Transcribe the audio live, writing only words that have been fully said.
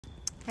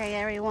Hey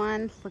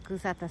everyone, look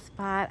who's at the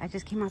spot. I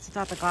just came out to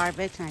drop the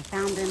garbage and I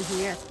found him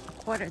here.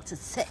 It's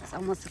 5:45,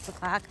 almost 6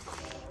 o'clock.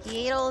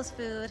 He ate all his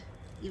food,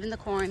 even the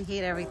corn. He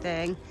ate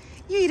everything.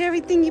 You eat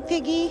everything, you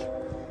piggy.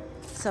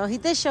 So he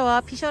did show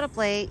up. He showed up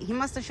late. He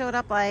must have showed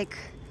up like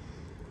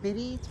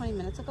maybe 20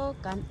 minutes ago.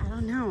 I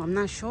don't know. I'm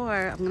not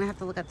sure. I'm going to have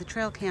to look at the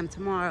trail cam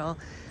tomorrow.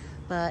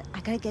 But I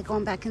got to get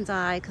going back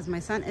inside because my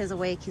son is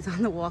awake. He's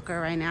on the walker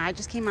right now. I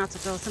just came out to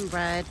throw some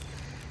bread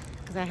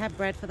because I had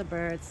bread for the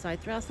birds. So I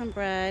threw out some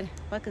bread.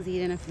 Buck is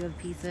eating a few of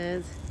the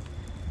pieces.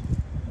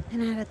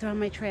 And I had to throw in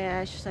my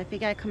trash. So I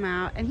figured I'd come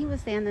out. And he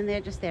was standing there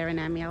just staring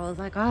at me. I was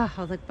like,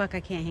 Buck, I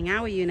can't hang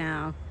out with you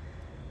now.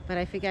 But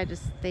I figured I'd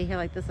just stay here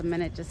like this a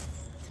minute just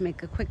to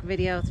make a quick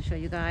video to show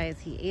you guys.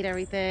 He ate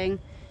everything.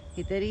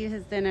 He did eat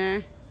his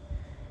dinner.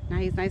 Now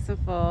he's nice and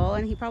full.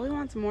 And he probably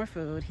wants more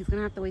food. He's going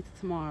to have to wait till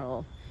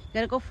tomorrow. You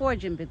got to go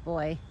foraging, big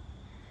boy.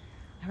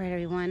 All right,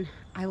 everyone.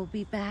 I will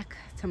be back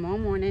tomorrow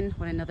morning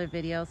with another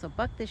video. So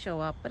Buck did show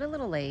up, but a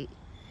little late.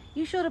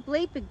 You showed up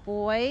late, big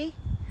boy.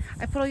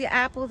 I put all your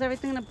apples,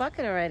 everything in the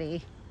bucket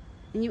already.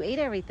 And you ate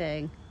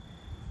everything.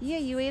 Yeah,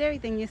 you ate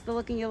everything. You're still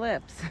licking your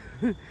lips.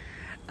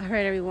 All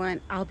right, everyone.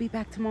 I'll be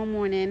back tomorrow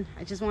morning.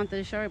 I just wanted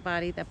to show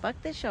everybody that Buck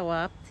did show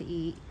up to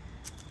eat,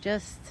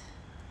 just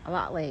a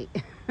lot late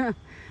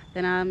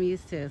than I'm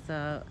used to.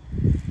 So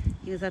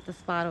he was at the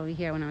spot over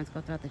here when I was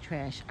going to throw out the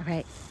trash. All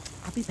right.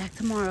 I'll be back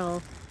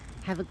tomorrow.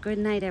 Have a good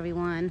night,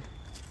 everyone.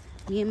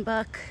 Me and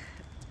Buck,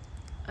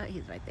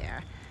 he's right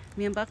there.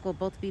 Me and Buck will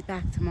both be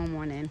back tomorrow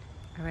morning.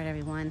 All right,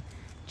 everyone.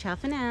 Ciao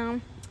for now,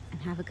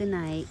 and have a good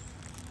night.